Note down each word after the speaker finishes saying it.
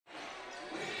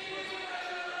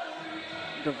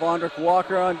Devondrick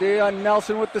Walker on D.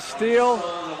 Nelson with the steal.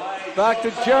 Back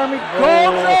to Jeremy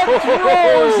Combs and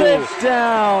throws it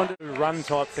down. Run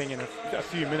type thing in a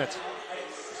few minutes.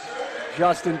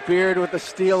 Justin Beard with the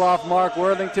steal off Mark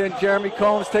Worthington. Jeremy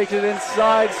Combs takes it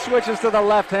inside, switches to the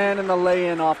left hand, and the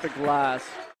lay-in off the glass.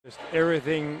 Just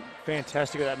everything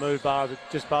fantastic with that move, bar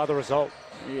the result.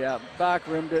 Yeah, back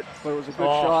rimmed it, but it was a good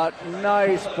shot.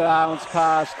 Nice bounce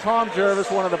pass. Tom Jervis,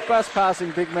 one of the best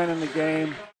passing big men in the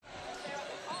game.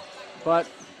 But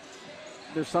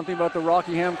there's something about the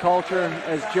Rockingham culture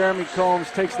as Jeremy Combs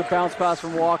takes the bounce pass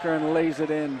from Walker and lays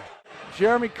it in.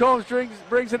 Jeremy Combs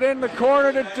brings it in the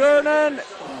corner to Durnan.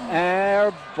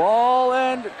 Air ball,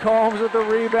 and Combs with the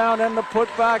rebound and the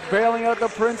putback, bailing out the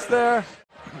Prince there.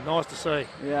 Nice to see.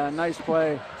 Yeah, nice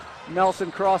play.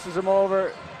 Nelson crosses him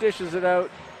over, dishes it out.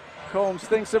 Combs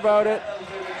thinks about it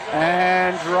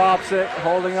and drops it,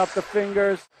 holding up the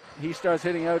fingers. He starts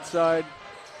hitting outside.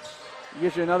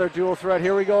 Gives you another dual threat.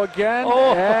 Here we go again.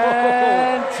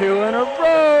 And 2 in a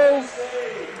row.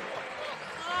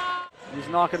 He's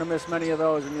not going to miss many of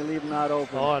those, and you leave him that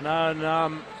open. Oh,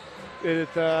 no, and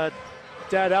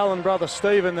Dad Allen, brother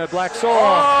Stephen, the black saw.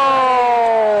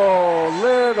 Oh,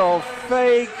 little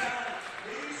fake.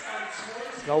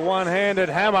 The one-handed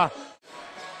hammer.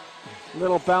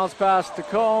 Little bounce pass to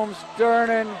Combs.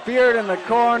 Durnan, Beard in the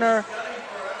corner.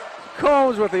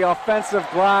 Combs with the offensive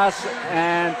glass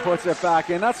and puts it back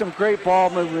in. That's some great ball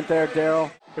movement there,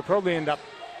 Daryl. He'll probably end up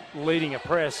leading a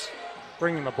press,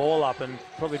 bringing the ball up, and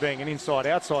probably being an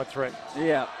inside-outside threat.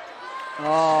 Yeah.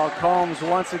 Oh, Combs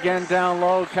once again down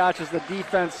low, catches the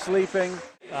defense sleeping.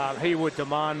 He would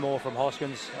demand more from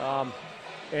Hoskins.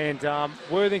 And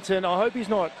Worthington, I hope he's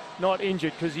not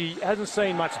injured because he hasn't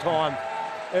seen much time.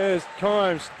 As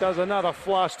Combs does another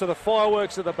flush to the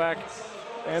fireworks at the back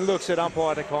and looks at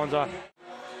umpire DeConza.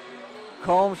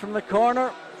 Combs from the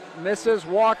corner, misses.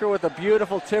 Walker with a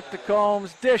beautiful tip to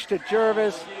Combs, dish to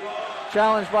Jervis.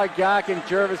 Challenged by Gack, and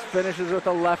Jervis finishes with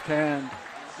a left hand.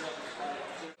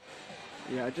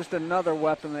 Yeah, just another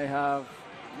weapon they have.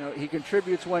 You know, he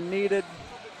contributes when needed,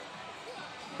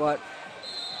 but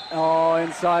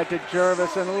inside to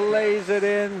Jervis and lays it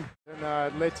in.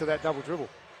 And led to that double dribble.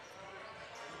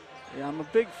 Yeah, I'm a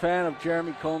big fan of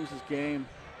Jeremy Combs' game.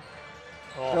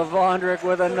 Devondrick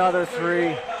with another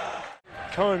 3.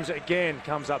 Combs again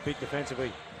comes up big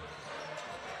defensively.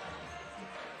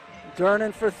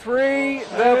 Durnan for 3.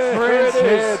 The Prince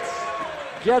hits.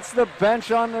 Gets the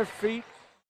bench on their feet.